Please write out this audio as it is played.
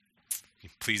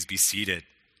Please be seated.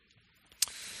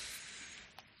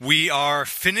 We are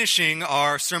finishing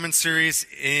our sermon series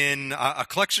in a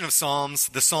collection of Psalms,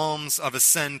 the Psalms of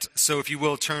Ascent. So if you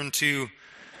will, turn to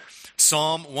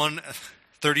Psalm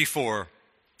 134.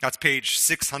 That's page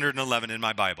 611 in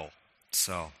my Bible.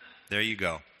 So there you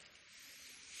go.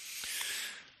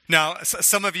 Now,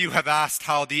 some of you have asked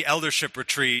how the eldership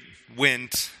retreat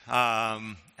went,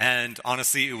 and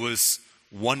honestly, it was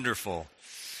wonderful.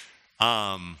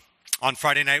 On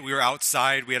Friday night, we were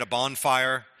outside, we had a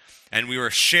bonfire, and we were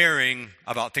sharing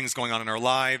about things going on in our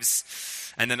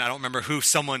lives. And then I don't remember who,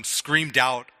 someone screamed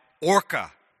out,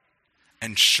 "Orca."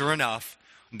 And sure enough,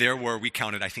 there were, we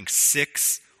counted, I think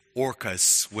 6 orcas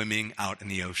swimming out in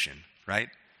the ocean, right?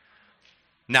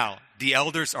 Now, the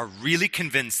elders are really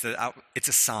convinced that it's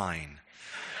a sign,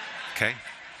 okay?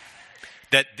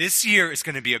 That this year is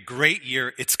going to be a great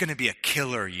year. It's going to be a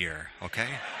killer year, okay?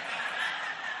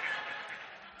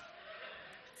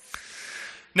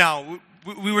 Now,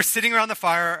 we were sitting around the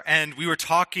fire and we were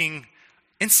talking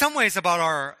in some ways about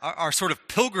our sort of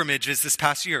pilgrimages this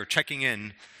past year, checking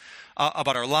in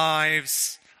about our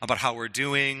lives, about how we're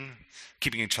doing,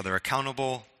 keeping each other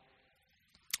accountable.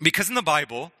 Because in the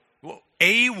Bible,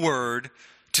 a word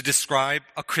to describe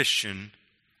a Christian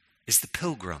is the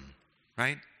pilgrim,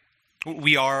 right?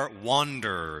 We are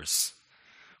wanderers.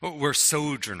 We're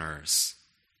sojourners.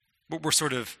 We're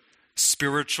sort of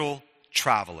spiritual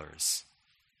travelers.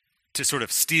 To sort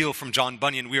of steal from John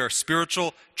Bunyan, we are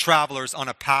spiritual travelers on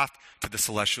a path to the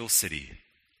celestial city.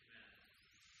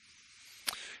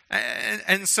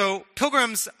 And so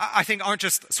pilgrims, I think, aren't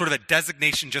just sort of a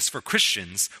designation just for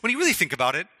Christians. When you really think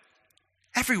about it,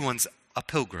 everyone's a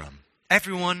pilgrim.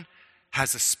 Everyone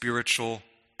has a spiritual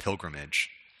pilgrimage.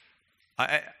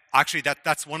 Actually,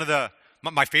 that's one of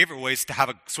my favorite ways to have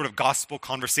a sort of gospel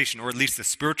conversation, or at least a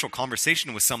spiritual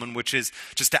conversation with someone, which is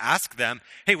just to ask them,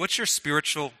 hey, what's your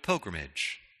spiritual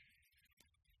pilgrimage?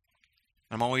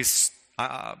 I'm always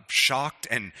shocked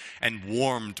and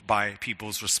warmed by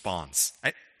people's response.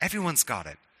 Everyone's got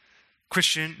it.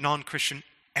 Christian, non-Christian,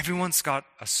 everyone's got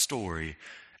a story.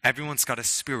 Everyone's got a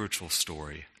spiritual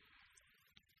story.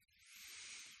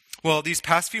 Well, these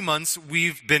past few months,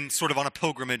 we've been sort of on a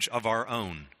pilgrimage of our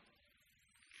own.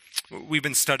 We've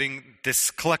been studying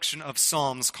this collection of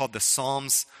Psalms called the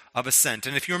Psalms of Ascent.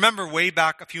 And if you remember way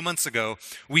back a few months ago,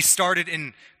 we started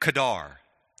in Kedar,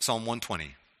 Psalm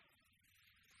 120.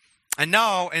 And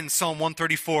now in Psalm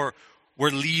 134, we're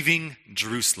leaving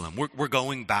Jerusalem. We're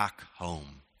going back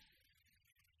home.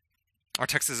 Our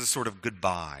text is a sort of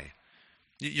goodbye.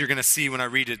 You're going to see when I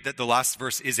read it that the last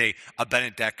verse is a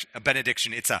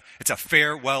benediction. It's a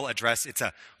farewell address. It's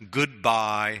a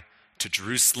goodbye to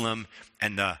Jerusalem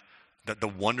and the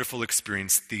wonderful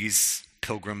experience these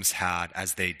pilgrims had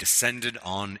as they descended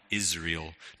on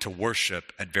Israel to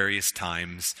worship at various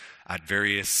times, at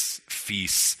various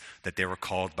feasts that they were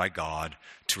called by God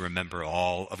to remember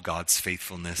all of God's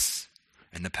faithfulness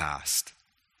in the past.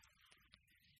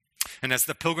 And as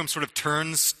the pilgrim sort of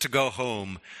turns to go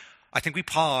home, I think we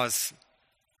pause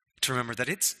to remember that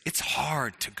it's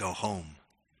hard to go home.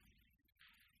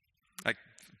 Like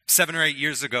 7 or 8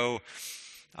 years ago,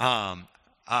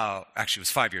 actually it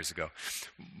was 5 years ago,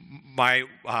 my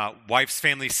wife's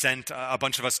family sent a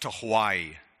bunch of us to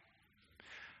Hawaii.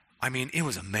 I mean, it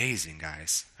was amazing,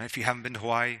 guys. If you haven't been to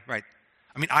Hawaii, right?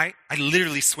 I mean, I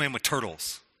literally swam with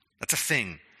turtles. That's a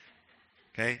thing.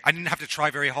 Okay? I didn't have to try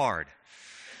very hard.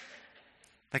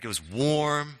 Like, it was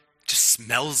warm, just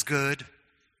smells good,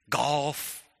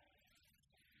 golf.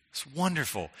 It's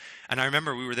wonderful. And I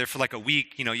remember we were there for like a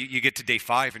week. You know, you get to day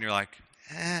 5 and you're like,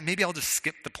 maybe I'll just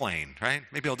skip the plane, right?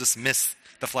 Maybe I'll just miss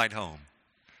the flight home.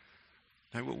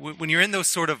 When you're in those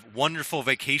sort of wonderful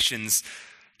vacations,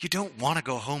 you don't want to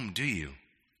go home, do you?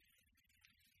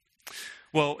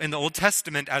 Well, in the Old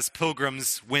Testament, as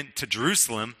pilgrims went to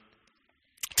Jerusalem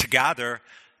to gather,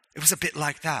 it was a bit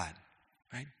like that,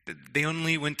 right? They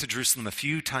only went to Jerusalem a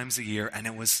few times a year, and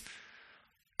it was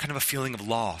kind of a feeling of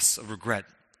loss, of regret,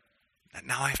 that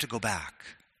now I have to go back.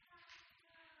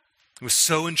 It was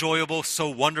so enjoyable, so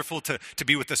wonderful to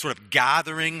be with the sort of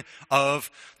gathering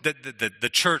of the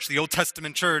church, the Old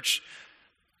Testament church.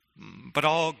 But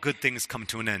all good things come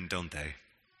to an end, don't they?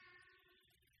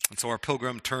 And so our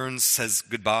pilgrim turns, says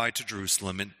goodbye to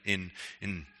Jerusalem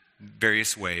in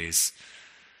various ways.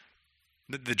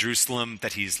 The Jerusalem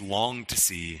that he's longed to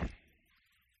see,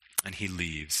 and he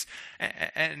leaves.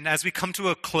 And as we come to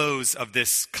a close of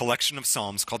this collection of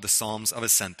Psalms called the Psalms of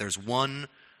Ascent, there's one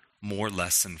more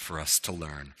lesson for us to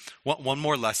learn. One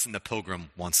more lesson the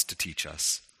pilgrim wants to teach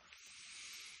us.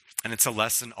 And it's a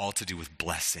lesson all to do with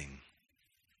blessing.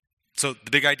 So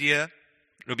the big idea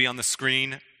it'll be on the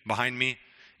screen behind me,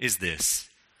 is this.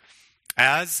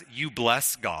 As you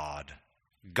bless God,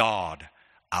 God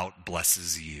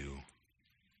outblesses you.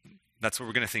 That's what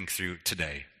we're going to think through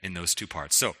today in those two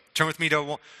parts. So turn with me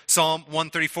to Psalm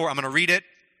 134. I'm going to read it,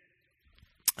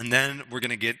 and then we're going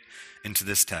to get into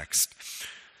this text.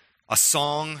 A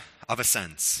song of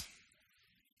ascents.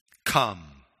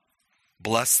 Come,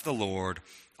 bless the Lord,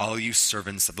 all you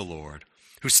servants of the Lord,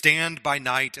 who stand by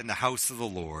night in the house of the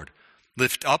Lord.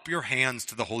 Lift up your hands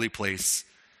to the holy place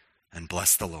and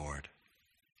bless the Lord.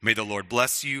 May the Lord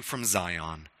bless you from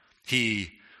Zion,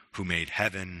 he who made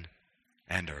heaven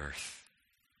and earth.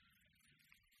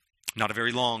 Not a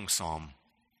very long psalm.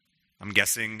 I'm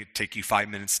guessing it'd take you 5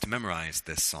 minutes to memorize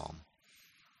this psalm.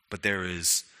 But there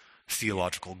is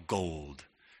theological gold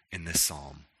in this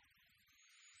psalm.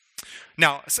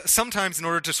 Now, sometimes in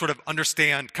order to sort of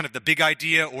understand kind of the big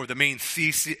idea or the main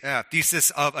thesis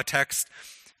of a text,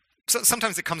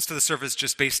 sometimes it comes to the surface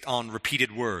just based on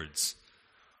repeated words.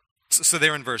 So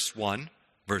there in verse 1,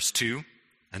 verse 2,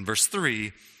 and verse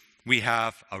 3, we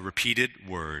have a repeated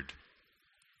word.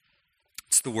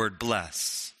 It's the word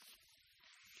bless.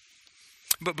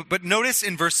 But notice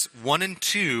in verse 1 and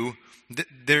 2,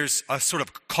 there's a sort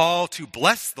of call to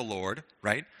bless the Lord,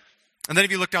 right? And then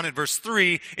if you look down at verse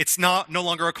 3, it's no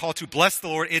longer a call to bless the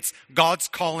Lord, it's God's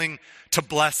calling to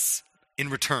bless in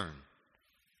return.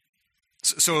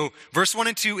 So verse 1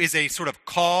 and 2 is a sort of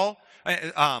call,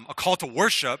 a call to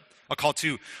worship, a call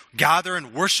to gather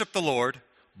and worship the Lord,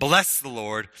 bless the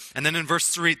Lord. And then in verse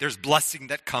 3, there's blessing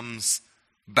that comes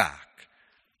back.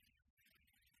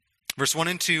 Verse 1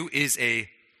 and 2 is a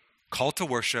call to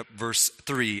worship. Verse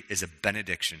 3 is a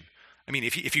benediction. I mean,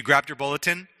 if you grabbed your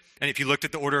bulletin and if you looked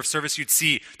at the order of service, you'd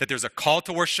see that there's a call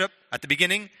to worship at the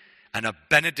beginning and a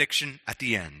benediction at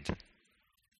the end.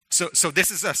 So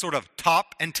this is a sort of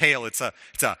top and tail. It's a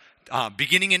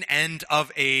beginning and end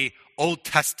of a Old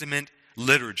Testament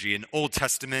liturgy, an Old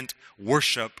Testament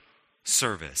worship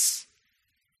service.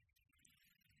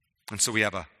 And so we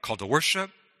have a call to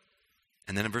worship,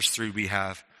 and then in verse 3 we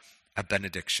have a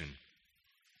benediction.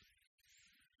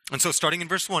 And so starting in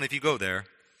verse 1, if you go there,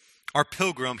 our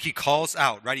pilgrim, he calls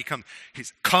out, right?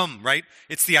 He's come, right?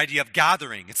 It's the idea of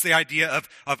gathering. It's the idea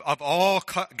of all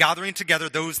gathering together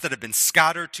those that have been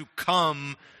scattered to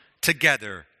come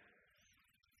together.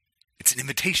 It's an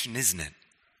invitation, isn't it?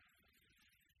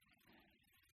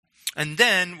 And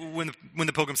then when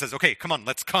the pilgrim says, okay, come on,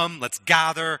 let's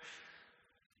gather,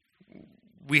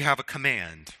 we have a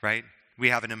command, right? We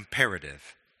have an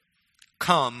imperative.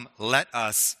 Come, let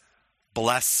us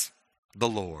bless the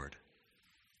Lord.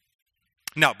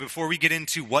 Now, before we get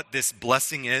into what this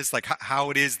blessing is, like how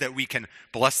it is that we can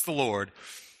bless the Lord,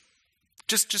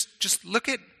 just look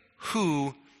at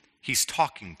who he's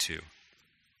talking to.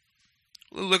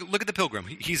 Look at the pilgrim.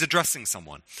 He's addressing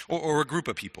someone or a group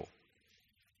of people.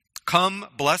 Come,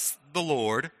 bless the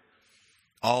Lord,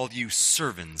 all you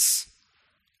servants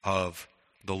of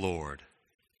the Lord.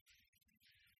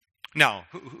 Now,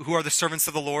 who are the servants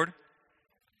of the Lord?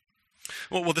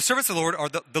 Well, the servants of the Lord are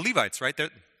the Levites, right?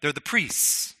 They're the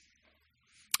priests.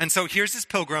 And so here's this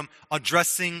pilgrim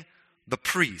addressing the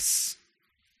priests.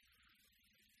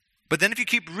 But then if you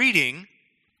keep reading,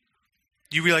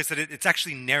 you realize that it's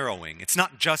actually narrowing. It's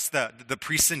not just the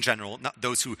priests in general, not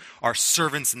those who are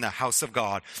servants in the house of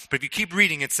God. But if you keep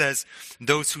reading, it says,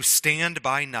 those who stand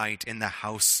by night in the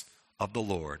house of the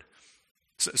Lord.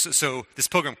 So this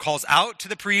pilgrim calls out to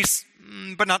the priests,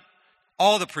 but not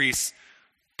all the priests,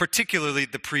 particularly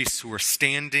the priests who are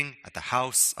standing at the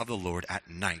house of the Lord at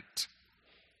night.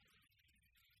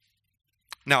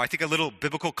 Now, I think a little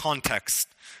biblical context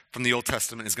from the Old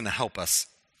Testament is going to help us.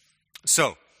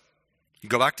 So, you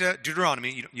go back to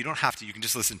Deuteronomy. You don't have to. You can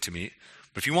just listen to me.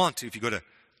 But if you want to, if you go to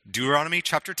Deuteronomy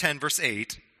chapter 10, verse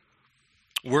 8,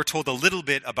 we're told a little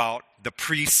bit about the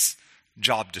priest's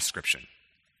job description.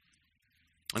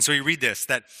 And so you read this,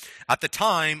 that at the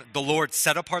time, the Lord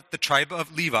set apart the tribe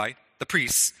of Levi, the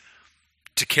priests,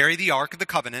 to carry the ark of the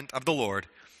covenant of the Lord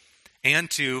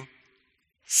and to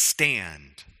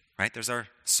stand, right? There's our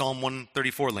Psalm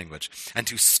 134 language. And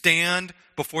to stand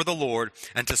before the Lord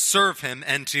and to serve him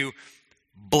and to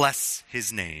bless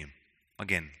his name.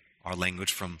 Again, our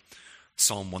language from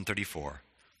Psalm 134.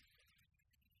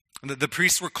 The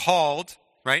priests were called,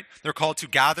 right? They're called to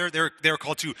gather. They're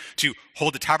called to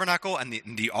hold the tabernacle and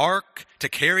the ark, to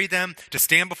carry them, to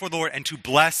stand before the Lord, and to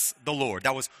bless the Lord.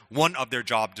 That was one of their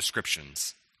job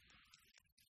descriptions.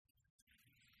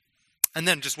 And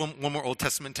then just one more Old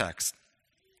Testament text.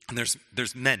 And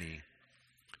there's many.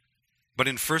 But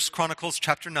in 1 Chronicles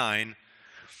chapter 9,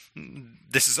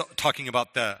 this is talking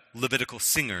about the Levitical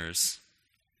singers.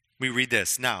 we read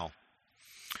this. Now,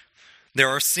 there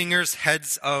are singers,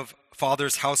 heads of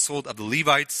father's household of the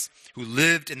Levites, who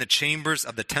lived in the chambers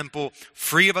of the temple,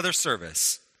 free of other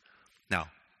service. Now,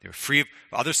 they were free of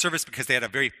other service because they had a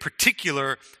very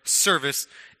particular service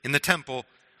in the temple,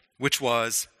 which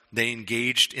was they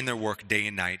engaged in their work day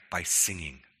and night by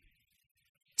singing.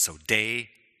 So day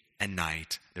and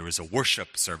night, there was a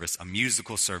worship service, a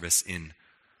musical service in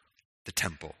the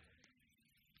temple.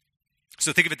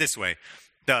 So think of it this way.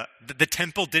 The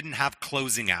temple didn't have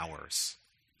closing hours.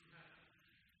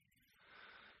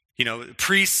 You know,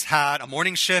 priests had a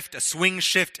morning shift, a swing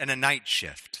shift, and a night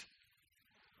shift.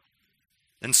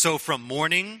 And so from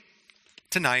morning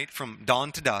to night, from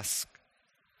dawn to dusk,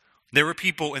 there were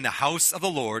people in the house of the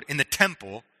Lord, in the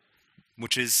temple,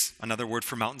 which is another word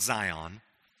for Mount Zion,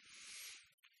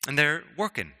 and they're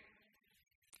working,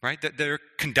 right? They're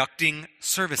conducting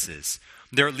services.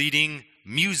 They're leading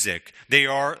music. They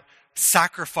are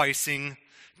sacrificing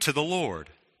to the Lord.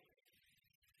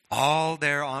 All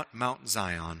there on Mount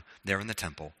Zion, there in the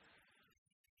temple.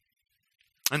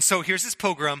 And so here's this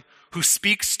pilgrim who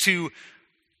speaks to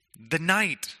the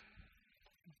night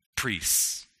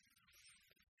priests.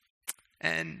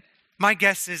 And my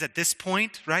guess is at this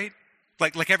point, right,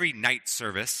 like every night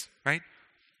service, right,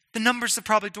 the numbers have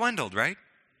probably dwindled, right?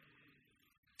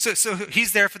 So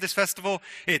he's there for this festival.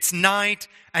 It's night,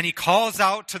 and he calls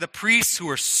out to the priests who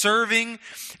are serving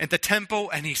at the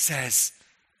temple, and he says,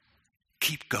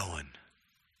 keep going.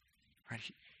 Right?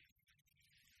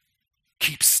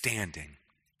 Keep standing.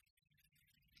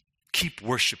 Keep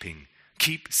worshiping.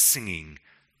 Keep singing.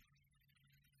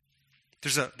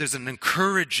 There's an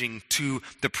encouraging to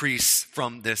the priests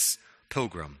from this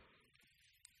pilgrim.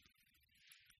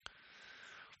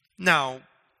 Now,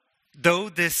 though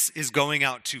this is going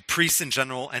out to priests in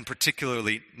general and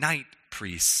particularly night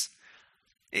priests,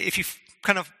 if you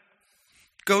kind of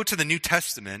go to the New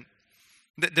Testament,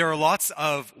 there are lots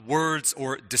of words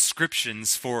or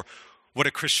descriptions for what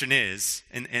a Christian is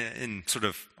in sort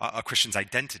of a Christian's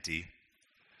identity.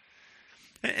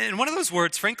 And one of those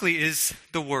words, frankly, is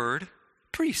the word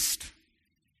priest.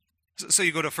 So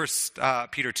you go to 1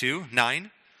 Peter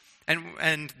 2:9,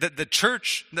 and the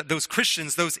church, those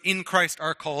Christians, those in Christ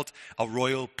are called a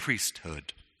royal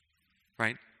priesthood,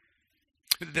 right?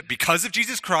 That because of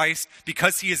Jesus Christ,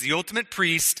 because he is the ultimate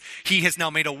priest, he has now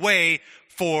made a way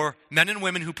for men and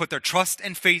women who put their trust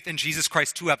and faith in Jesus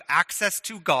Christ to have access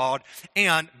to God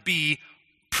and be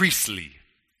priestly.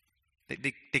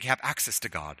 They have access to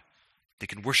God. They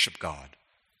can worship God.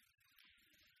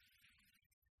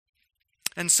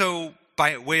 And so,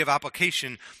 by way of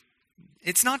application,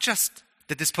 it's not just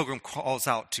that this pilgrim calls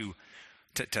out to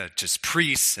just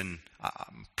priests, and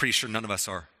I'm pretty sure none of us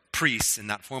are priests in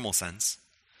that formal sense.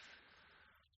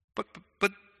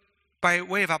 But by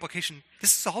way of application,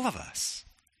 this is all of us.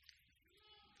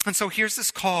 And so here's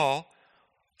this call,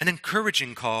 an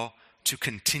encouraging call to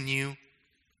continue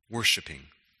worshiping.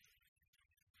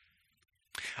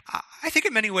 I think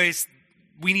in many ways,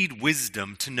 we need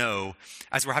wisdom to know,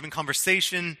 as we're having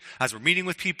conversation, as we're meeting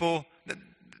with people,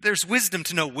 there's wisdom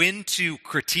to know when to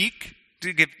critique,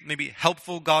 to give maybe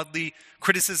helpful, godly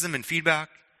criticism and feedback,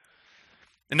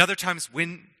 and other times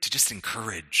when to just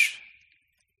encourage.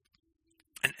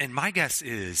 And my guess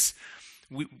is,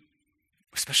 we,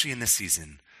 especially in this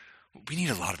season, we need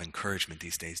a lot of encouragement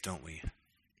these days, don't we?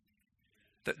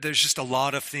 There's just a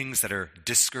lot of things that are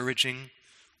discouraging,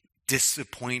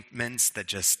 disappointments that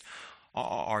just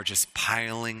are just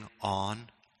piling on.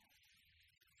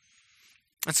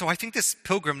 And so I think this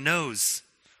pilgrim knows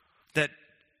that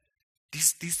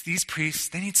these priests,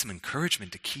 they need some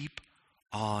encouragement to keep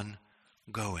on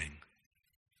going.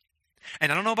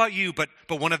 And I don't know about you, but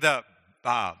one of the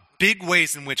big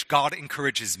ways in which God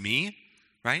encourages me,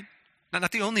 right?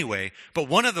 Not the only way, but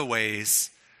one of the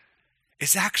ways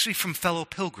is actually from fellow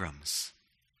pilgrims,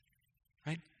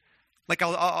 right? Like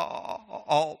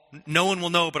I'll no one will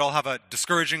know, but I'll have a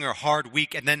discouraging or hard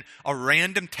week, and then a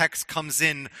random text comes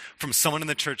in from someone in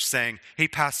the church saying, "Hey,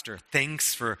 pastor,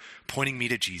 thanks for pointing me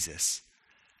to Jesus."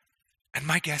 And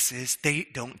my guess is they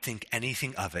don't think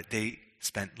anything of it. They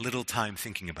spent little time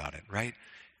thinking about it, right?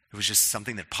 It was just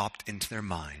something that popped into their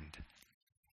mind.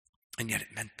 And yet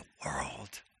it meant the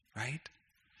world, right?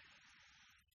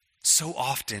 So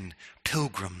often,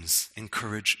 pilgrims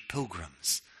encourage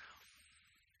pilgrims.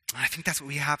 And I think that's what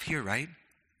we have here, right?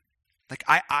 Like,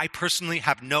 I personally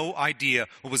have no idea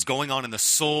what was going on in the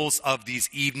souls of these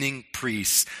evening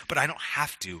priests, but I don't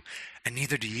have to, and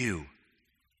neither do you.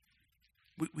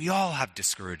 We all have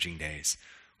discouraging days.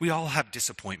 We all have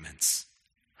disappointments,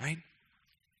 right?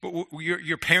 But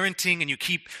you're parenting and you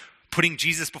keep putting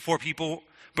Jesus before people,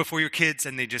 before your kids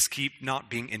and they just keep not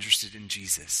being interested in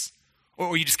Jesus.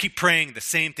 Or you just keep praying the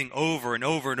same thing over and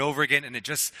over and over again, and it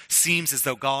just seems as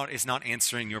though God is not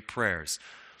answering your prayers.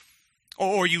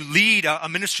 Or you lead a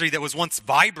ministry that was once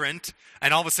vibrant,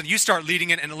 and all of a sudden you start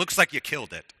leading it, and it looks like you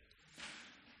killed it.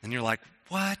 And you're like,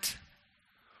 what?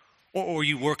 Or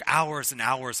you work hours and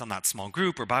hours on that small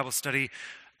group or Bible study,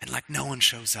 and like no one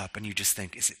shows up, and you just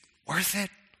think, is it worth it?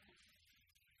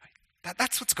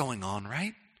 That's what's going on,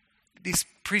 right? These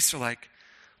priests are like,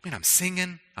 man, I'm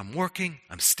singing, I'm working,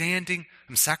 I'm standing,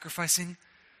 I'm sacrificing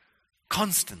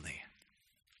constantly.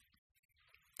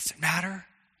 Does it matter?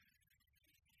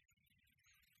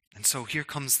 And so here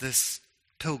comes this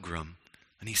pilgrim,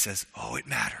 and he says, oh, it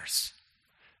matters.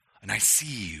 And I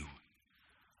see you,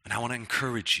 and I want to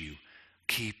encourage you,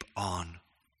 keep on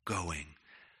going.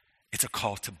 It's a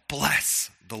call to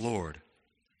bless the Lord.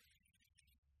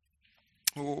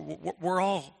 We're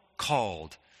all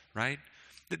called, right?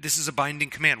 This is a binding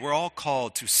command. We're all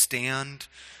called to stand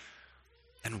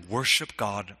and worship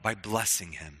God by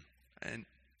blessing him. And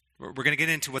we're going to get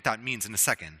into what that means in a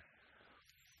second.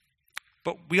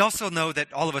 But we also know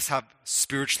that all of us have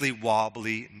spiritually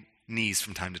wobbly knees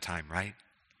from time to time, right?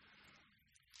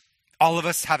 All of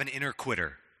us have an inner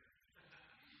quitter.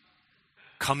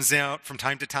 Comes out from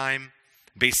time to time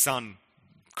based on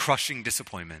crushing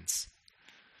disappointments.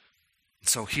 And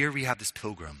so here we have this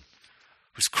pilgrim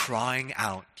who's crying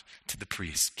out to the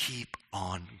priest, keep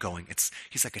on going.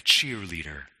 He's like a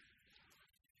cheerleader,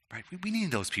 right? We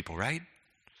need those people, right?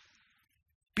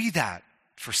 Be that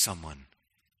for someone.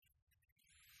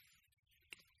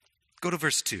 Go to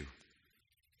verse 2.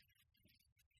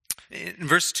 In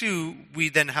verse 2, we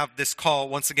then have this call.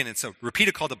 Once again, it's a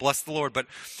repeated call to bless the Lord, but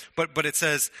it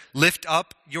says, lift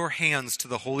up your hands to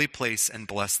the holy place and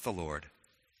bless the Lord.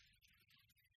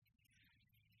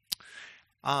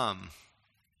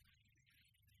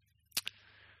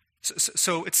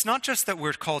 So it's not just that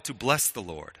we're called to bless the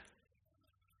Lord.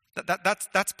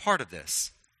 That's part of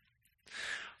this.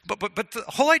 But the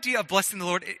whole idea of blessing the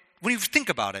Lord, when you think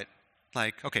about it,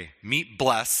 like, okay,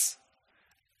 bless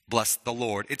the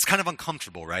Lord. It's kind of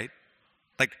uncomfortable, right?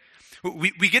 Like,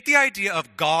 we get the idea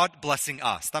of God blessing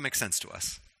us. That makes sense to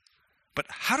us. But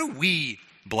how do we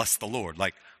bless the Lord?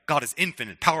 Like, God is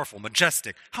infinite, powerful,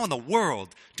 majestic. How in the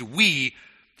world do we,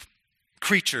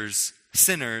 creatures,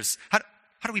 sinners, how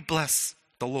do we bless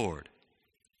the Lord?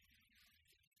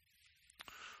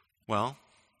 Well,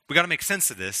 we got to make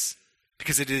sense of this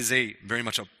because it is very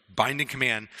much a binding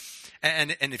command.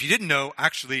 And if you didn't know,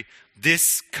 actually,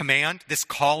 this command, this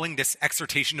calling, this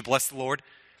exhortation to bless the Lord,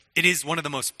 it is one of the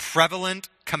most prevalent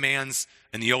commands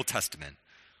in the Old Testament.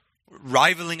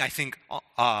 Rivaling, I think,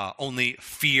 only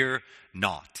fear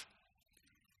not.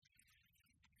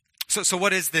 So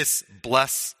what is this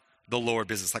bless the Lord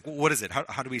business? Like, what is it?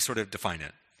 How do we sort of define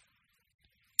it?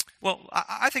 Well,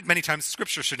 I think many times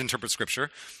Scripture should interpret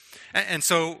Scripture. And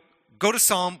so go to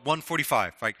Psalm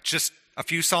 145, like just a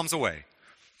few Psalms away.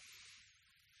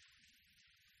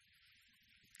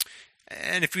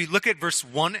 And if we look at verse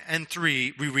 1 and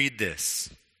 3, we read this.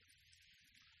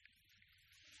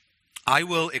 I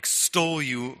will extol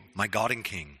you, my God and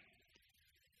King,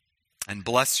 and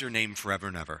bless your name forever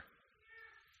and ever.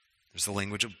 There's the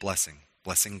language of blessing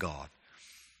God.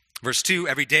 Verse 2,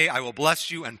 every day I will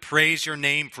bless you and praise your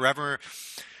name forever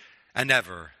and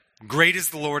ever. Great is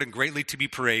the Lord and greatly to be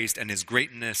praised, and his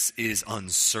greatness is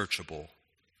unsearchable.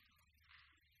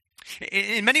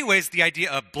 In many ways, the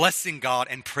idea of blessing God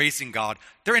and praising God,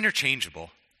 they're interchangeable.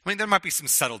 I mean, there might be some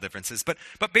subtle differences, but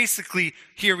basically,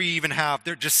 here we even have,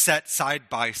 they're just set side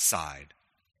by side.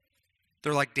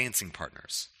 They're like dancing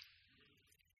partners.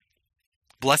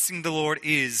 Blessing the Lord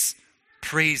is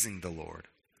praising the Lord.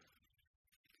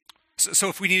 So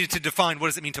if we needed to define what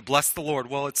does it mean to bless the Lord,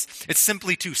 well, it's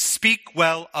simply to speak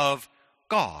well of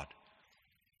God.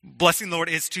 Blessing the Lord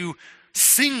is to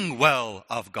sing well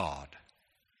of God.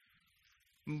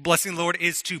 Blessing the Lord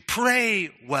is to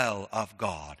pray well of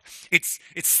God. It's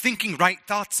thinking right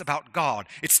thoughts about God.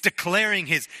 It's declaring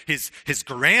his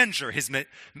grandeur, his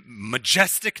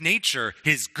majestic nature,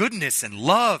 his goodness and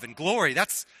love and glory.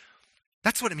 That's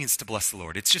what it means to bless the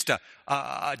Lord. It's just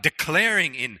a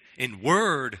declaring in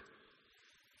word,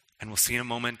 and we'll see in a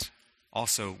moment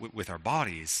also with our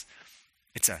bodies.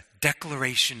 It's a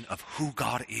declaration of who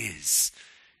God is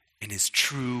in his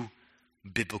true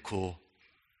biblical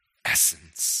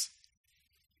essence.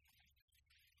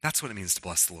 That's what it means to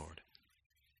bless the Lord.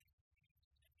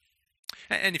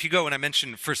 And if you go, and I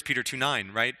mentioned 1 Peter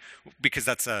 2:9, right? Because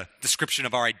that's a description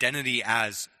of our identity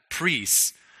as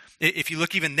priests. If you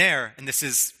look even there, and this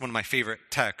is one of my favorite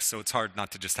texts, so it's hard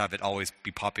not to just have it always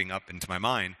be popping up into my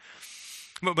mind.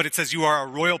 But it says you are a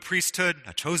royal priesthood,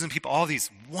 a chosen people, all these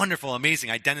wonderful,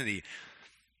 amazing identity.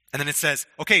 And then it says,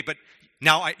 okay, but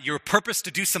now your purpose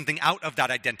to do something out of that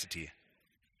identity,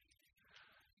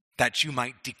 that you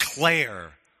might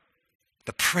declare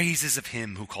the praises of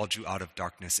him who called you out of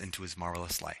darkness into his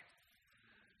marvelous light.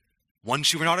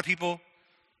 Once you were not a people,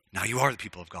 now you are the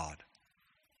people of God.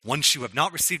 Once you have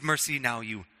not received mercy, now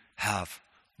you have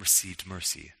received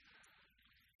mercy.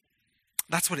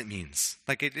 That's what it means.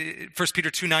 Like 1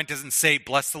 Peter 2:9 doesn't say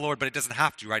bless the Lord, but it doesn't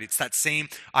have to, right? It's that same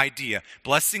idea.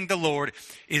 Blessing the Lord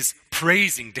is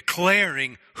praising,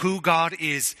 declaring who God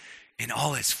is in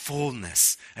all his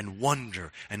fullness and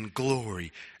wonder and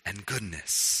glory and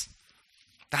goodness.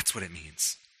 That's what it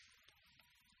means.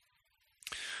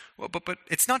 Well, but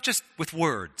it's not just with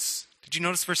words. Did you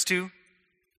notice verse 2?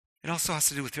 It also has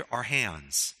to do with our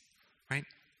hands, right?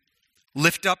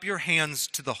 Lift up your hands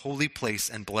to the holy place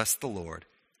and bless the Lord.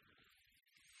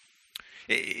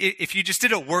 If you just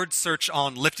did a word search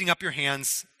on lifting up your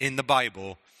hands in the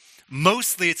Bible,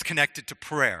 mostly it's connected to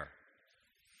prayer.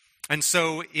 And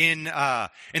so in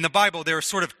the Bible, there are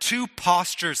sort of two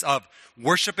postures of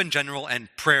worship in general and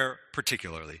prayer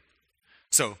particularly.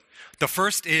 So the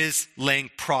first is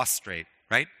laying prostrate,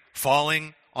 right?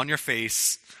 Falling on your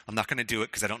face. I'm not going to do it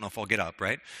because I don't know if I'll get up,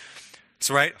 right?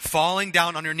 So, right, falling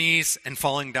down on your knees and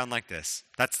falling down like this.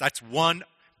 That's one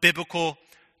biblical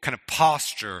kind of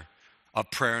posture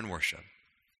of prayer and worship.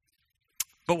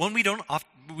 But one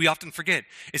we often forget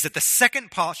is that the second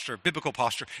posture, biblical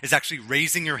posture, is actually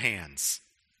raising your hands.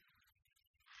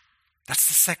 That's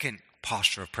the second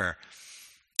posture of prayer.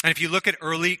 And if you look at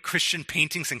early Christian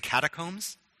paintings and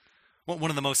catacombs,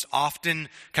 one of the most often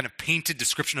kind of painted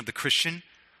description of the Christian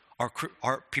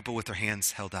are people with their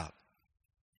hands held up.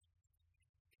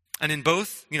 And in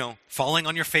both, falling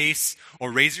on your face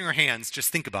or raising your hands,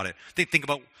 just think about it. Think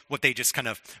about what they just kind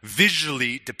of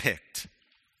visually depict.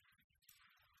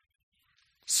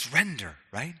 Surrender,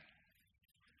 right?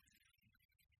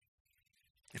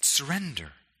 It's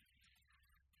surrender.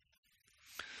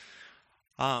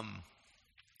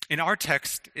 In our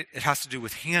text, it has to do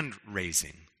with hand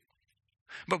raising.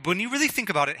 But when you really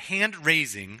think about it, hand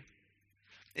raising,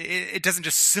 it doesn't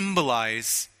just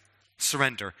symbolize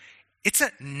surrender. It's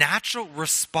a natural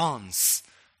response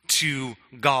to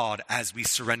God as we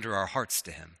surrender our hearts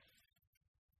to him.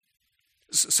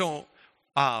 So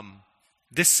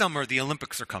this summer, the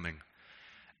Olympics are coming.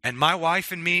 And my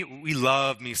wife and me, we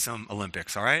love me some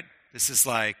Olympics, all right? This is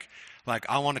like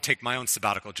I want to take my own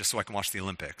sabbatical just so I can watch the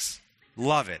Olympics.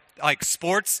 Love it. Like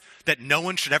sports that no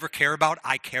one should ever care about,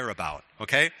 I care about,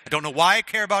 okay? I don't know why I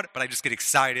care about it, but I just get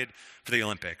excited for the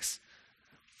Olympics.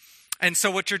 And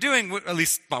so what you're doing, at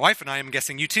least my wife and I, I'm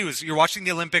guessing you too, is you're watching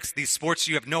the Olympics, these sports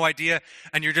you have no idea,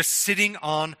 and you're just sitting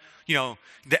on, the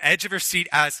edge of your seat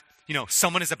as,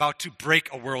 someone is about to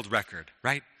break a world record,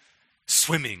 right?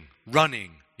 Swimming,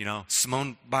 running,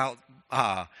 Simone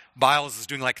Biles is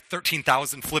doing like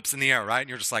 13,000 flips in the air, right? And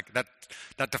you're just like,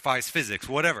 that defies physics,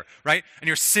 whatever, right? And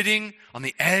you're sitting on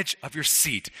the edge of your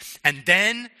seat. And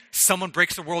then someone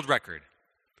breaks a world record.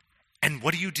 And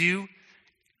what do?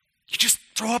 You just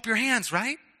throw up your hands,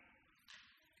 right?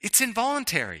 It's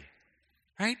involuntary,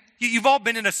 right? You've all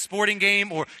been in a sporting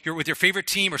game or you're with your favorite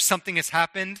team or something has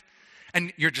happened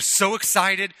and you're just so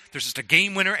excited. There's just a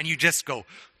game winner and you just go.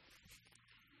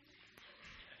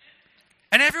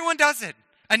 And everyone does it.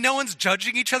 And no one's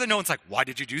judging each other. No one's like, why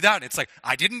did you do that? And it's like,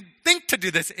 I didn't think to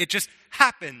do this. It just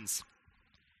happens.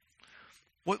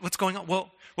 What's going on?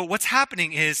 Well, what's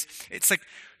happening is, it's like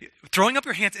throwing up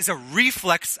your hands is a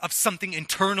reflex of something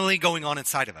internally going on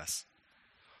inside of us.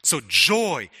 So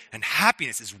joy and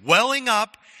happiness is welling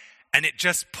up and it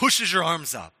just pushes your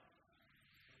arms up.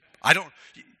 I don't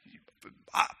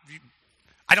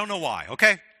know why,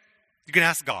 okay? You can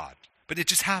ask God, but it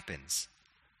just happens.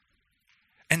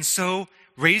 And so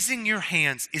raising your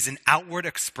hands is an outward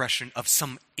expression of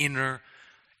some inner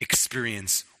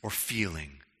experience or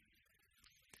feeling.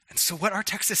 And so what our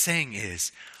text is saying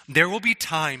is, there will be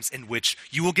times in which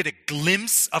you will get a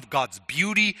glimpse of God's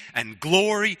beauty and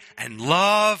glory and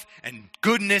love and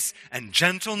goodness and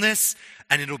gentleness,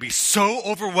 and it'll be so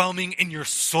overwhelming in your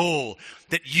soul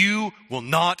that you will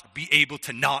not be able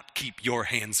to not keep your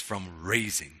hands from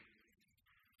raising.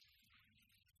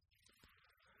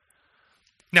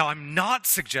 Now, I'm not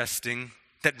suggesting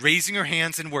that raising your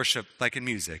hands in worship, like in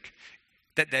music,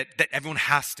 that everyone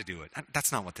has to do it.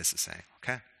 That's not what this is saying,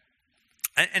 okay?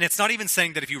 And it's not even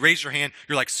saying that if you raise your hand,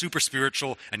 you're like super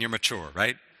spiritual and you're mature,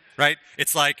 right? Right?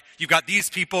 It's like you've got these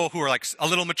people who are like a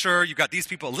little mature, you've got these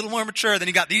people a little more mature, then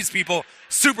you got these people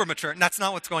super mature. And that's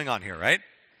not what's going on here, right?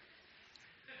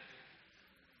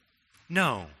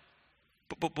 No.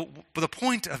 But the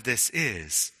point of this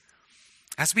is,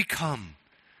 as we come,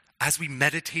 as we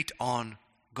meditate on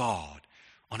God,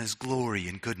 on his glory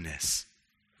and goodness,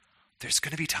 there's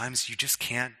going to be times you just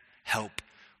can't help,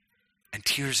 and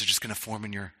tears are just going to form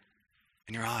in your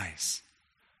eyes.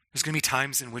 There's going to be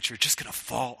times in which you're just going to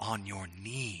fall on your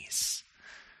knees.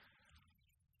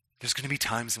 There's going to be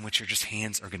times in which your just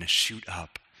hands are going to shoot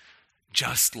up,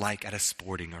 just like at a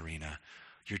sporting arena.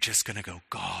 You're just going to go,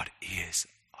 God is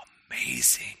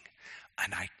amazing,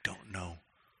 and I don't know.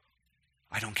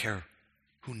 I don't care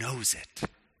who knows it.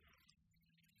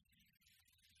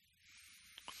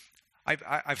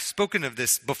 I've spoken of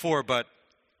this before, but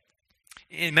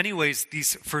in many ways,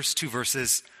 these first two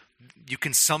verses, you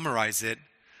can summarize it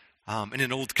in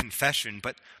an old confession,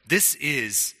 but this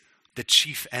is the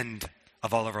chief end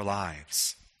of all of our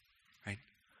lives, right?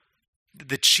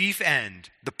 The chief end,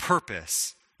 the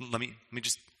purpose. Let me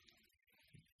just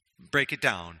break it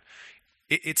down.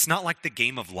 It's not like the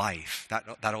game of life,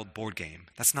 that old board game.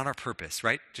 That's not our purpose,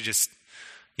 right? To just,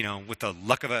 with the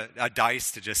luck of a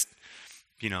dice, to just,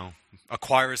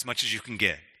 acquire as much as you can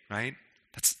get, right?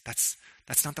 That's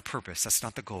not the purpose. That's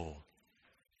not the goal.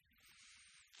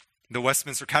 The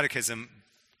Westminster Catechism,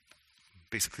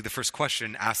 basically the first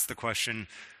question, asks the question,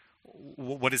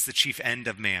 what is the chief end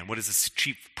of man? What is the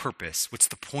chief purpose? What's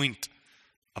the point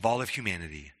of all of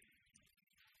humanity?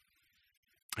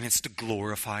 And it's to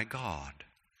glorify God.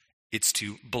 It's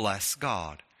to bless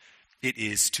God. It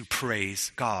is to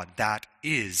praise God. That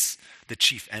is the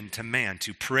chief end to man,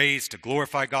 to praise, to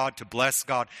glorify God, to bless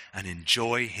God, and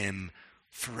enjoy him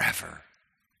forever.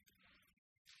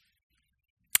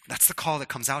 That's the call that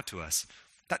comes out to us.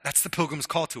 That's the pilgrim's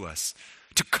call to us.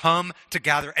 To come, to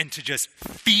gather, and to just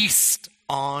feast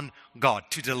on God,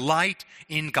 to delight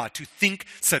in God, to think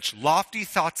such lofty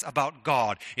thoughts about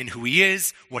God, in who he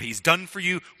is, what he's done for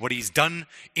you, what he's done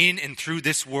in and through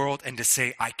this world, and to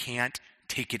say, I can't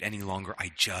take it any longer.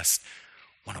 I just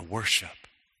want to worship.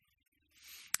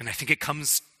 And I think it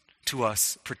comes to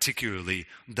us, particularly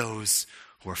those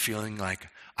who are feeling like,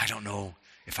 I don't know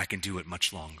if I can do it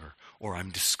much longer, or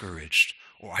I'm discouraged,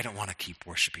 or I don't want to keep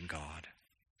worshiping God.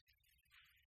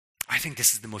 I think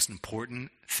this is the most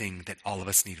important thing that all of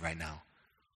us need right now.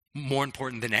 More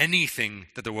important than anything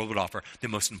that the world would offer, the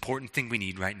most important thing we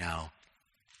need right now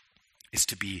is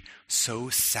to be so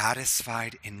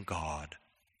satisfied in God,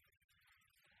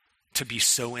 to be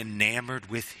so enamored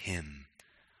with him,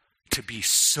 to be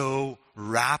so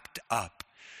wrapped up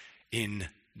in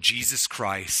Jesus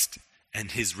Christ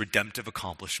and his redemptive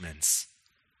accomplishments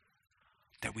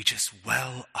that we just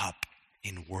well up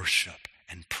in worship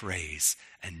and praise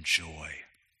and joy,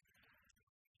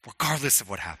 regardless of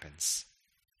what happens.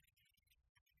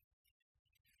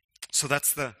 So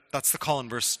that's the call in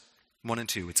verse 1 and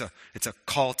 2. It's a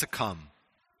call to come.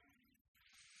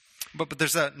 But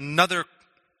there's another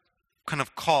kind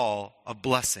of call of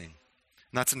blessing,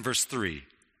 and that's in verse 3.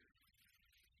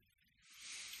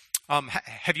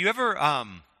 Have you ever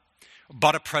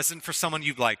bought a present for someone?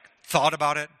 You've thought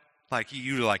about it?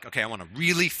 You're okay, I want to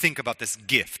really think about this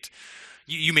gift.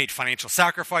 You made financial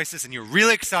sacrifices and you're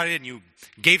really excited and you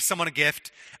gave someone a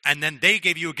gift and then they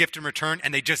gave you a gift in return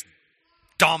and they just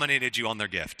dominated you on their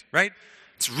gift, right?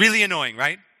 It's really annoying,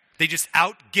 right? They just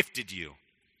out-gifted you.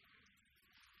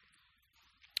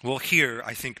 Well, here,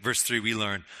 I think, verse 3, we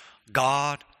learn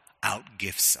God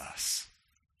out-gifts us.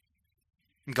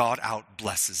 God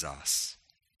out-blesses us.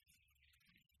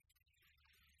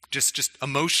 Just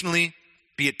emotionally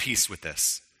be at peace with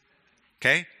this.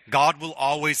 Okay? God will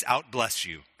always out-bless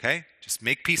you. Okay? Just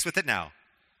make peace with it now.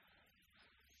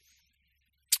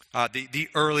 The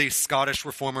early Scottish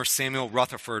reformer Samuel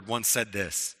Rutherford once said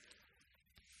this: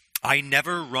 I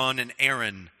never run an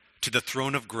errand to the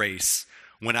throne of grace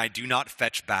when I do not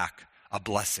fetch back a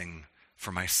blessing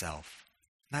for myself.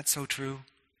 Isn't that so true?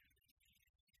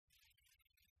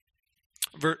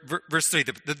 Verse 3,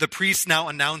 the priests now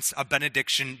announce a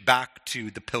benediction back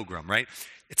to the pilgrim, right?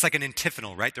 It's like an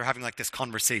antiphonal, right? They're having this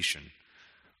conversation.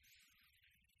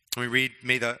 And we read,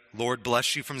 may the Lord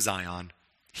bless you from Zion,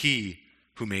 he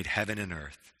who made heaven and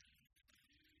earth.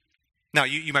 Now,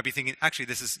 you might be thinking, actually,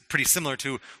 this is pretty similar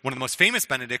to one of the most famous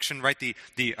benediction, right?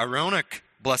 The Aaronic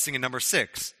blessing in number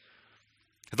 6.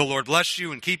 The Lord bless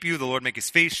you and keep you. The Lord make his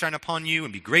face shine upon you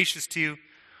and be gracious to you.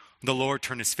 The Lord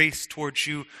turn his face towards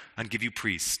you and give you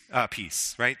peace,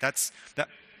 right? That's the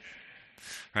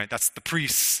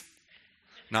priests,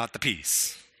 not the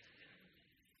peace.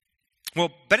 Well,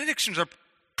 benedictions are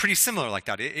pretty similar like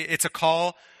that. It's a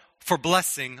call for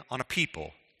blessing on a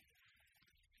people.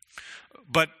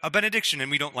 But a benediction, and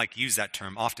we don't use that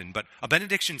term often, but a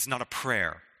benediction is not a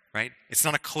prayer. right? It's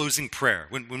not a closing prayer.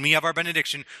 When we have our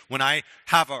benediction, when I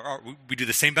have we do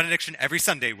the same benediction every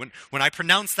Sunday. When I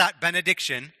pronounce that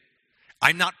benediction,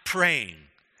 I'm not praying.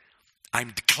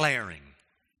 I'm declaring.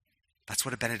 That's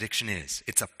what a benediction is.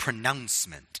 It's a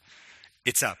pronouncement.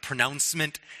 It's a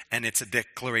pronouncement and it's a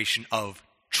declaration of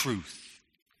truth.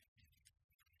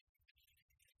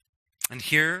 And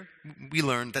here we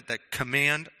learn that the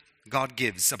command God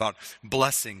gives about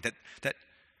blessing, that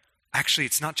actually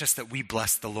it's not just that we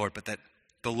bless the Lord, but that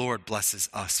the Lord blesses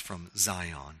us from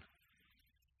Zion.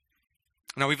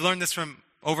 Now we've learned this from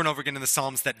over and over again in the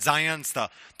Psalms, that Zion's the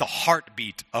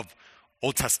heartbeat of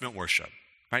Old Testament worship,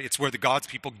 right? It's where the God's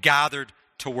people gathered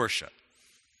to worship.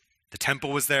 The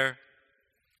temple was there.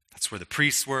 That's where the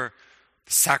priests were.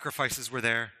 The sacrifices were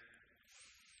there.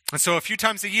 And so a few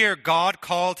times a year, God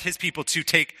called his people to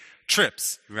take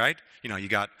trips, right? You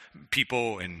got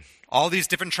people in all these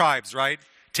different tribes, right?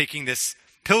 Taking this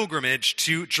pilgrimage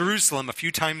to Jerusalem a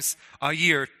few times a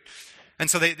year. And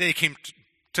so they came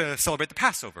to celebrate the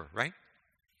Passover, right?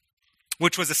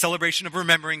 Which was a celebration of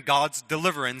remembering God's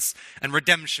deliverance and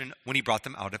redemption when he brought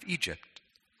them out of Egypt.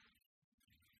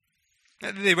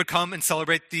 They would come and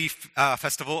celebrate the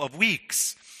Festival of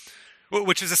Weeks,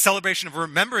 which is a celebration of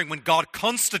remembering when God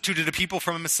constituted a people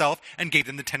from himself and gave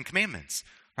them the 10 Commandments,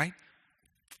 right?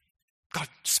 God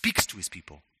speaks to his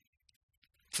people.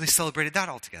 So they celebrated that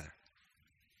all together.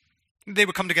 They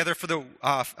would come together for the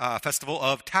Festival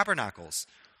of Tabernacles,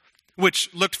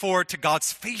 which looked forward to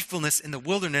God's faithfulness in the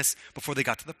wilderness before they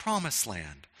got to the Promised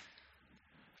Land.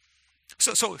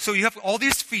 So you have all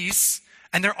these feasts,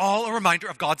 and they're all a reminder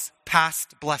of God's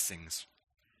past blessings.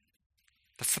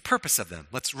 That's the purpose of them.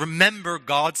 Let's remember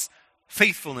God's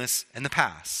faithfulness in the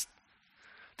past.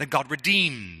 That God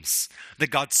redeems, that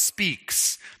God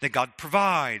speaks, that God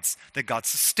provides, that God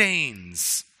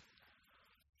sustains.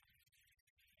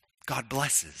 God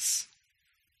blesses.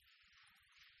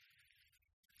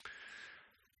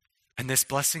 And this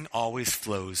blessing always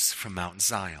flows from Mount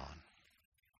Zion.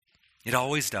 It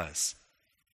always does.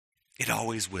 It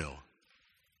always will.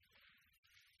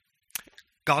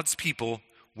 God's people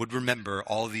would remember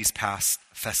all of these past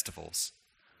festivals.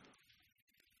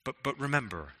 But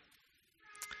remember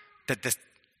that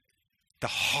the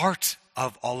heart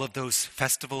of all of those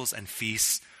festivals and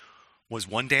feasts was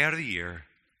one day out of the year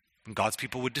when God's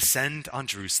people would descend on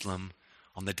Jerusalem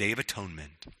on the Day of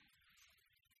Atonement.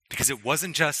 Because it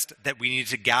wasn't just that we needed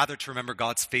to gather to remember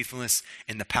God's faithfulness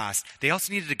in the past. They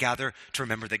also needed to gather to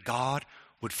remember that God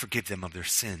would forgive them of their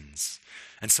sins.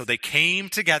 And so they came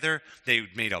together, they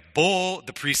made a bull,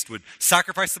 the priest would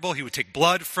sacrifice the bull, he would take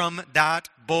blood from that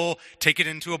bull, take it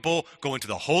into a bowl, go into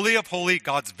the Holy of Holies,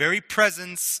 God's very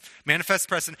presence, manifest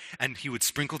presence, and he would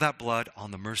sprinkle that blood on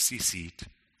the mercy seat,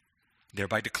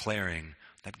 thereby declaring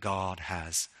that God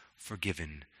has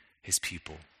forgiven his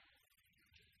people.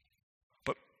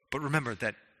 But remember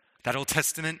that Old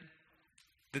Testament,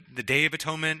 the Day of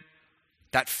Atonement,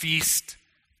 that feast,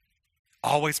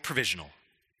 always provisional.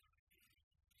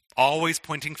 Always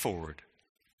pointing forward.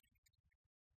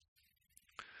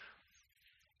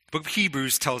 The book of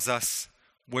Hebrews tells us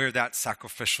where that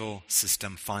sacrificial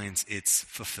system finds its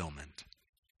fulfillment.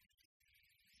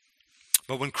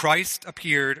 But when Christ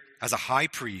appeared as a high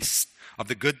priest of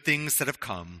the good things that have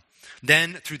come,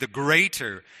 then through the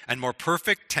greater and more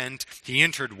perfect tent, he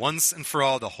entered once and for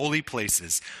all the holy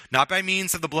places, not by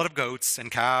means of the blood of goats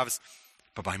and calves,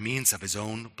 but by means of his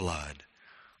own blood,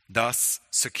 thus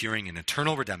securing an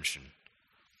eternal redemption.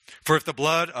 For if the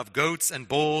blood of goats and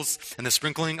bulls and the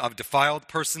sprinkling of defiled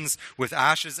persons with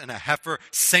ashes and a heifer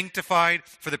sanctified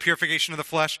for the purification of the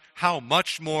flesh, how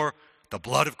much more the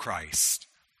blood of Christ,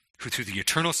 who through the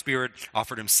eternal Spirit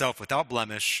offered himself without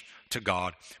blemish to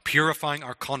God, purifying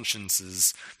our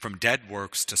consciences from dead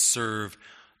works to serve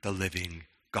the living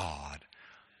God.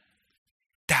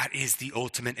 That is the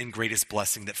ultimate and greatest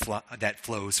blessing that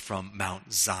flows from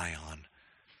Mount Zion.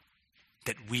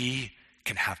 That we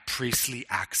can have priestly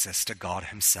access to God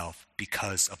himself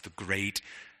because of the great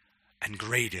and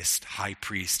greatest high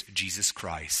priest, Jesus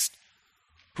Christ,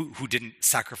 who didn't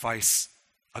sacrifice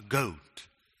a goat,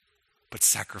 but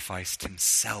sacrificed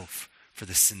himself for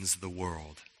the sins of the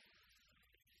world.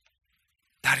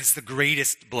 That is the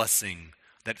greatest blessing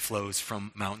that flows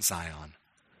from Mount Zion.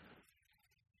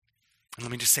 And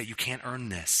let me just say, you can't earn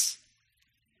this.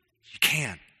 You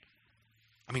can't.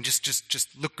 I mean,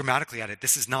 just look grammatically at it.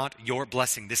 This is not your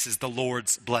blessing. This is the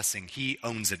Lord's blessing. He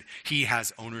owns it. He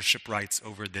has ownership rights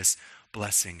over this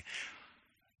blessing.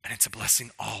 And it's a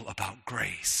blessing all about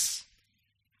grace.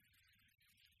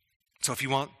 So if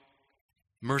you want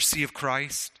mercy of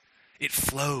Christ, it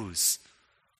flows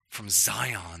from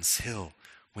Zion's hill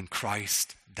when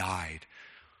Christ died.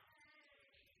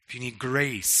 If you need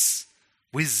grace,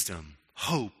 wisdom,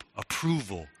 hope,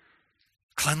 approval,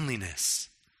 cleanliness,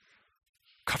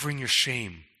 covering your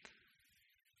shame,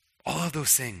 all of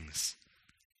those things,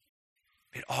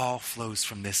 it all flows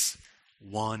from this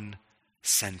one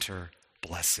center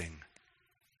blessing.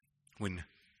 When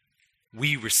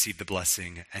we received the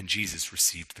blessing and Jesus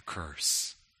received the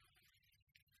curse.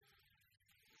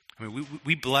 I mean,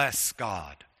 we bless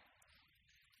God,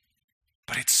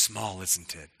 but it's small,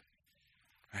 isn't it?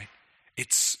 Right?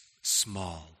 It's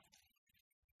small,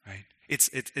 right?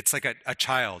 It's like a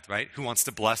child, right, who wants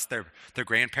to bless their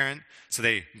grandparent, so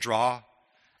they draw,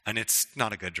 and it's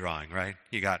not a good drawing, right?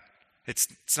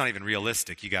 It's not even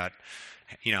realistic. You got,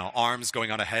 arms going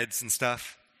on heads and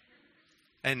stuff.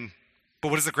 But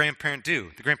what does the grandparent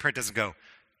do? The grandparent doesn't go,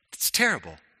 it's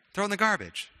terrible, throw it in the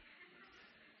garbage.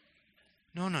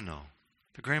 No.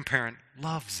 The grandparent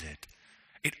loves it.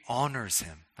 It honors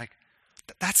him. Like,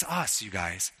 that's us, you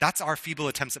guys. That's our feeble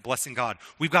attempts at blessing God.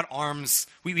 We've got arms.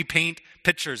 We paint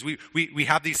pictures. We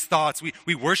have these thoughts.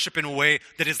 We worship in a way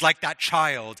that is like that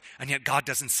child. And yet God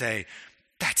doesn't say,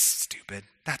 that's stupid.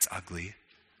 That's ugly.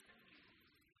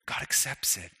 God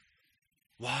accepts it.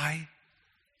 Why?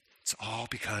 It's all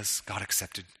because God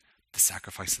accepted the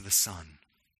sacrifice of the Son.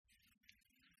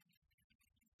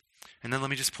 And then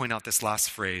let me just point out this last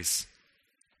phrase.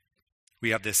 We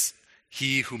have this,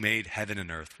 he who made heaven and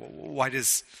earth. Why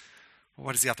does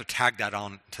the author tag that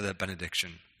on to the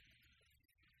benediction?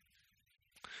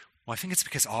 Well, I think it's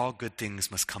because all good things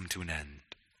must come to an end.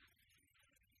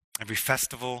 Every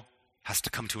festival has to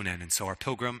come to an end. And so our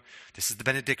pilgrim, this is the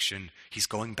benediction, he's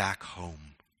going back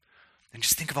home. And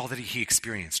just think of all that he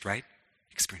experienced, right?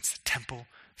 He experienced the temple,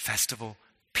 festival,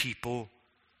 people.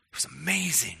 It was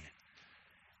amazing.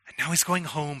 And now he's going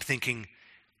home thinking,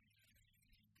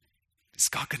 is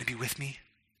God going to be with me?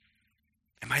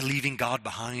 Am I leaving God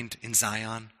behind in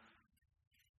Zion?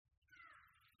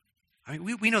 I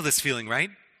mean, we know this feeling, right?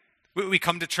 We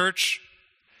come to church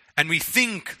and we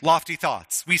think lofty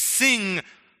thoughts. We sing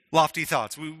lofty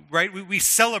thoughts, right? We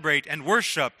celebrate and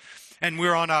worship, and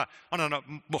we're on a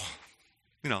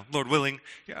Lord willing,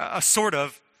 a sort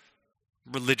of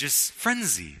religious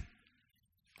frenzy.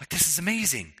 Like, this is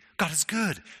amazing. God is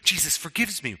good. Jesus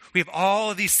forgives me. We have all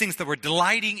of these things that we're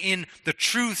delighting in the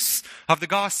truths of the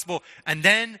gospel. And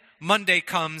then Monday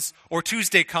comes, or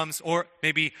Tuesday comes, or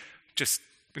maybe just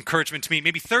encouragement to me,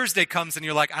 maybe Thursday comes and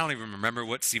you're like, I don't even remember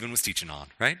what Stephen was teaching on,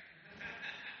 right?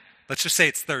 Let's just say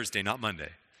it's Thursday, not Monday.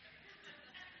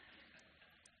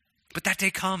 But that day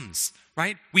comes,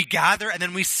 right? We gather and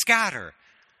then we scatter.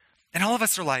 And all of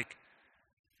us are like,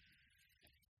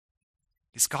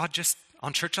 is God just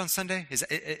on church on Sunday? Is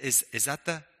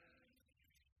that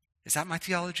my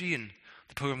theology? And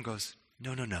the pilgrim goes,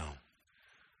 no.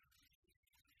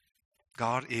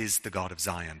 God is the God of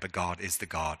Zion, but God is the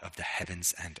God of the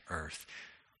heavens and earth.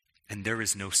 And there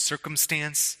is no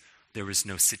circumstance, there is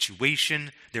no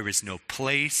situation, there is no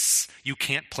place. You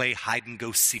can't play hide and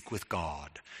go seek with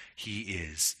God. He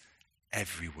is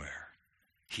everywhere.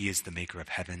 He is the maker of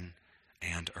heaven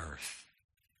and earth.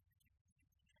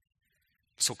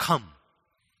 So come.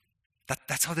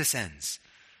 That's how this ends.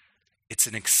 It's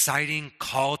an exciting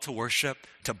call to worship,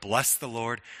 to bless the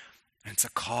Lord, and it's a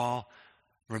call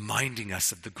reminding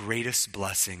us of the greatest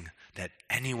blessing that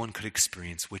anyone could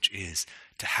experience, which is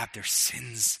to have their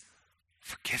sins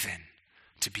forgiven,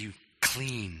 to be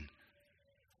clean.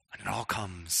 And it all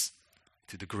comes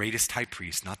through the greatest high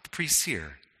priest, not the priests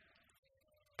here,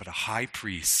 but a high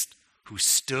priest who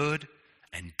stood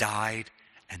and died,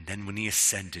 and then when he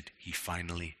ascended, he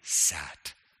finally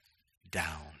sat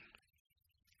down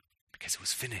because it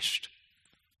was finished.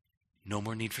 No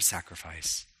more need for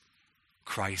sacrifice.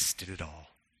 Christ did it all.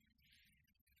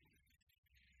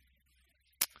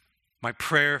 My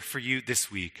prayer for you this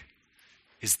week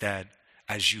is that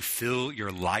as you fill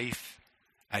your life,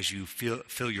 as you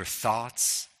fill your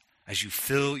thoughts, as you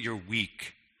fill your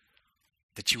week,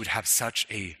 that you would have such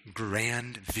a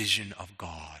grand vision of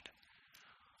God,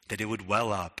 that it would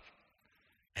well up,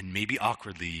 and maybe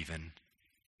awkwardly even,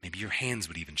 maybe your hands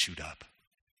would even shoot up.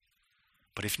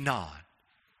 But if not,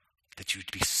 that you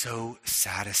would be so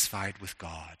satisfied with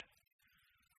God.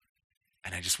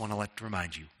 And I just want to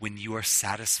remind you, when you are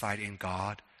satisfied in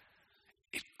God,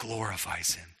 it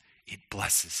glorifies him. It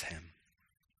blesses him.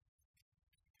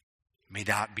 May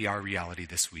that be our reality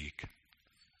this week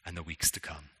and the weeks to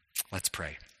come. Let's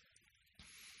pray.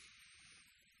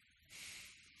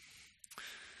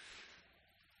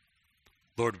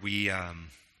 Lord, we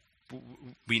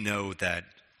know that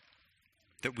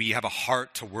that we have a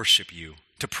heart to worship you,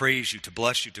 to praise you, to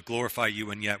bless you, to glorify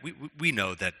you, and yet we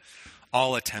know that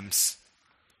all attempts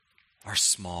are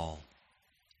small.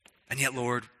 And yet,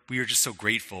 Lord, we are just so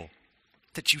grateful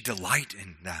that you delight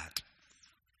in that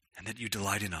and that you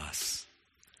delight in us.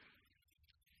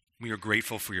 We are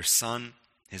grateful for your Son,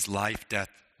 his life, death,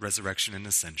 resurrection, and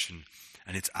ascension,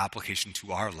 and its application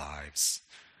to our lives.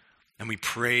 And we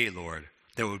pray, Lord,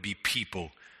 there would be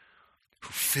people who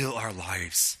fill our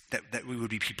lives, that we would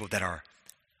be people that are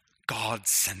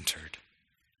God-centered.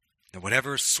 That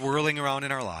whatever is swirling around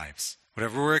in our lives,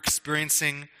 whatever we're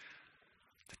experiencing,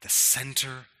 that the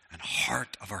center and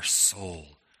heart of our soul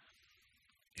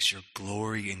is your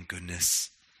glory and goodness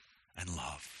and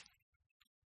love.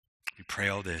 We pray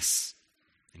all this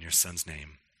in your Son's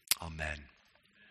name. Amen.